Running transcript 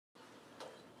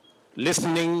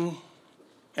listening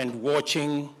and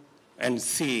watching and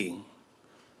seeing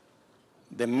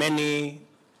the many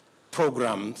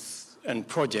programs and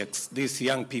projects these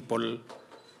young people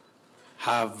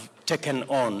have taken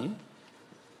on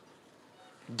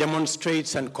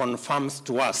demonstrates and confirms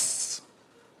to us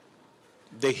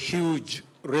the huge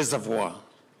reservoir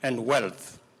and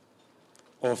wealth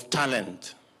of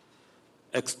talent,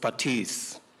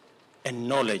 expertise, and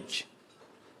knowledge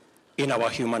in our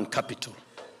human capital.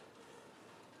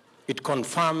 It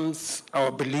confirms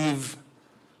our belief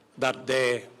that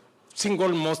the single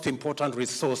most important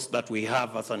resource that we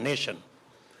have as a nation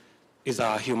is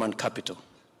our human capital.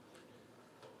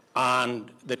 And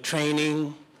the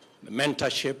training, the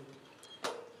mentorship,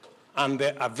 and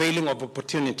the availing of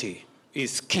opportunity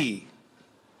is key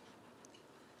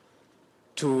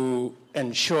to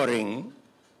ensuring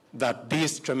that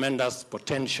this tremendous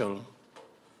potential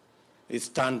is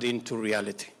turned into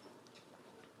reality.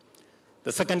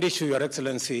 The second issue, Your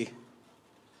Excellency,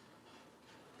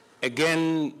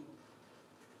 again,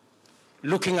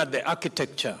 looking at the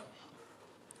architecture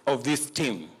of this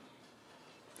team,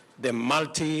 the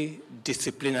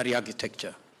multidisciplinary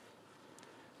architecture,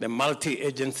 the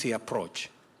multi-agency approach,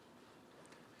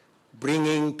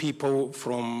 bringing people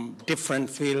from different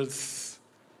fields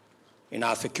in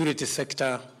our security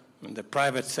sector, in the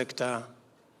private sector,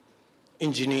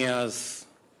 engineers,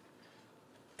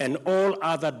 and all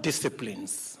other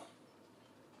disciplines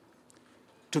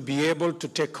to be able to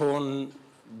take on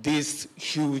these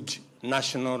huge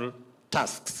national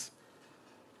tasks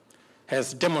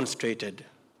has demonstrated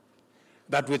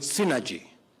that with synergy,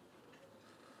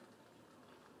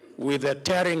 with the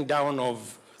tearing down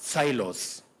of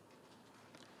silos,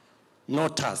 no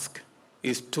task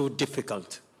is too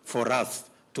difficult for us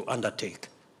to undertake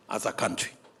as a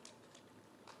country.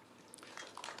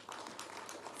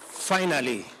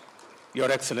 Finally,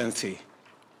 Your Excellency,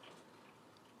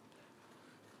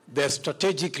 the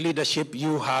strategic leadership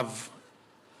you have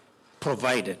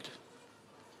provided,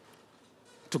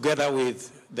 together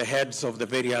with the heads of the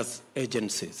various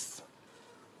agencies,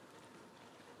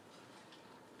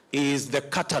 is the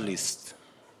catalyst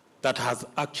that has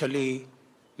actually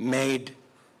made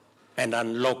and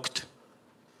unlocked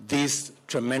this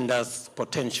tremendous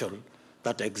potential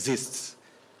that exists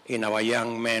in our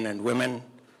young men and women.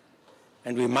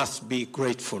 And we must be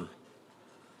grateful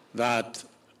that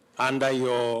under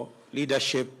your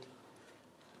leadership,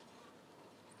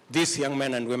 these young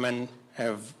men and women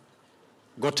have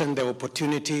gotten the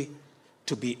opportunity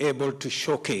to be able to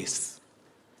showcase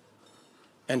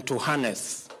and to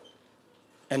harness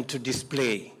and to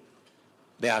display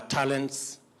their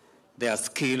talents, their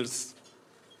skills,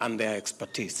 and their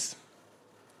expertise.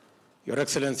 Your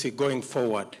Excellency, going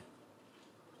forward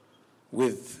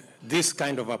with this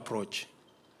kind of approach,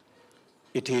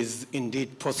 it is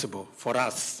indeed possible for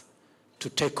us to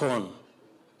take on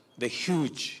the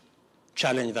huge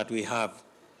challenge that we have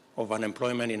of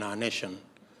unemployment in our nation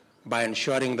by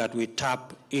ensuring that we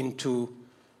tap into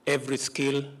every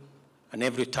skill and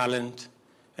every talent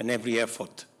and every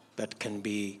effort that can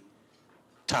be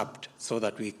tapped so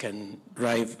that we can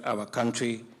drive our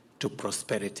country to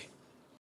prosperity.